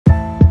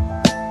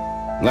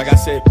Like I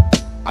said,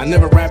 I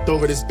never rapped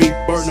over this beat,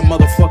 burn the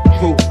motherfucking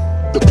crew.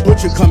 The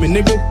butcher coming,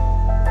 nigga.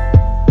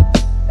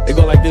 It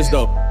go like this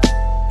though.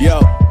 Yo,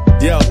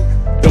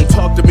 don't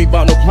talk to me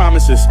about no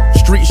promises.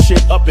 Street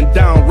shit up and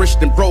down, rich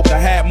and broke. I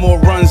had more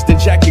runs than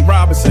Jackie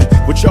Robinson.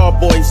 What y'all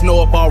boys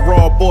know about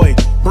Raw Boy?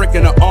 Brick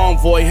in the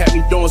envoy had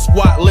me doing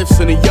squat lifts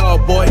in the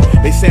yard, boy.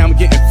 They say I'm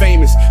getting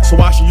famous, so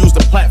I should use the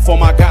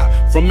platform I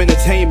got from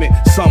entertainment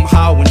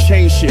somehow and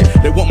change shit.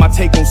 They want my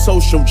take on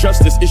social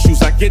justice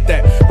issues, I get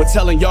that. But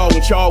telling y'all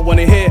what y'all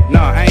wanna hear,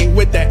 nah, I ain't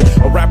with that.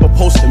 A rapper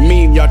post a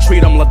meme, y'all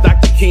treat him like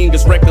Dr. King.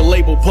 This record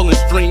label pulling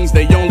strings,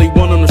 they only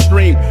one on the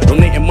stream.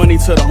 Donating money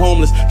to the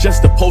homeless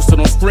just to post it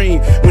on screen.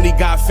 When he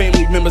got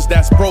family members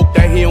that's broke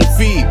that he don't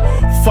feed.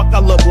 Fuck, I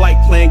look like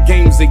playing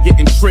games and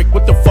getting tricked.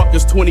 What the fuck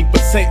is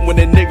 20% when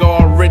a nigga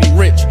already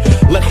rich?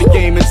 Left the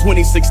game in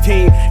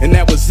 2016 and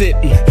that was it.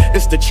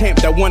 It's the champ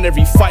that won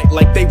every fight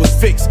like they was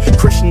fixed.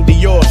 Christian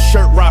Dior,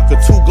 shirt rocker,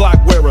 2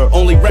 Glock wearer.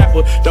 Only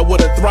rapper that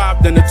would've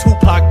thrived in the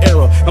Tupac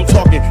era. I'm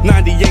talking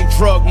 98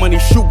 drug money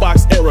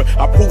shoebox era.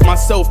 I proved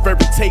myself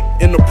every tape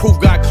and the proof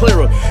got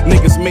clearer.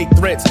 Niggas make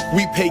threats,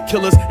 we pay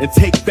killers and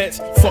take bets.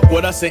 Fuck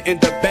with us and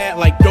end up bad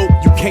like dope,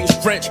 you can't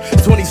stretch.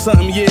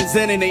 20-something years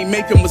in and ain't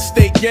make a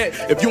mistake yet.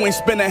 If you ain't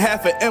spending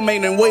half an M,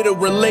 ain't no way to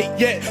relate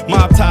yet.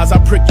 Mob ties, I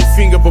prick your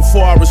finger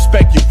before I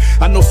respect you.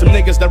 I know some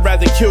niggas that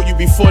rather kill you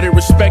before they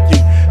respect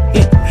you.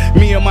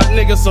 Me and my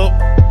niggas, so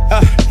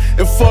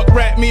and fuck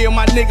rap, me and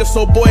my niggas,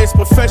 so boy, it's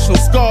professional.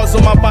 Scars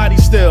on my body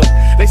still.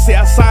 They say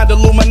I signed the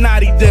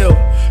Illuminati deal,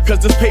 cause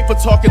this paper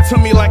talking to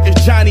me like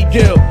it's Johnny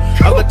Gill.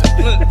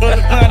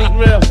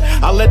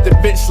 I let the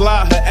bitch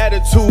slide, her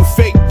attitude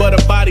fake, but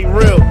her body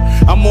real.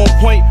 I'm on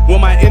point when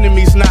my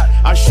enemy's not.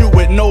 I shoot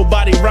with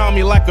nobody around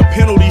me like a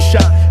penalty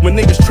shot. When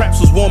niggas' traps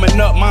was warming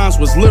up, mines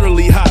was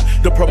literally hot.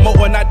 The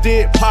promoting I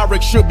did,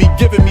 Pyrex should be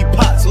giving me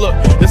pots. Look,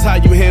 this how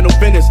you handle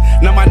business.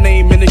 Now my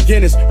name in the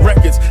Guinness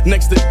records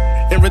next to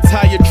and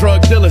retired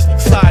drug dealers.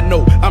 Side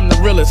note, I'm the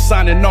realest.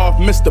 Signing off,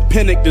 Mr.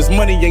 Pinnock. This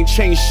money ain't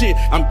changed shit.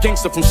 I'm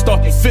gangster from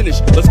start to finish.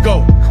 Let's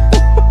go.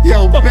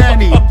 Yo,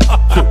 Benny.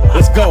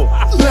 Let's go.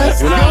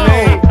 Let's go.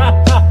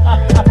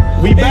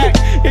 We back.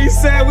 He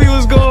said we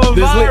was going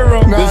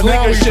viral. This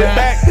liquor shit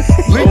back.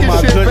 Liquor Oh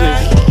my shit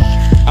goodness.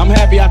 back. I'm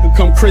happy I could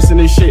come christen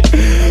this shit.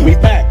 We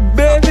back.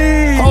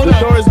 Baby! Hold The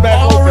up. door is back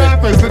All open.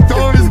 rappers, the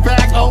door is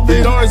back open.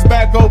 The door is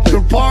back open. The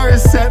bar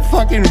is set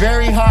fucking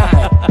very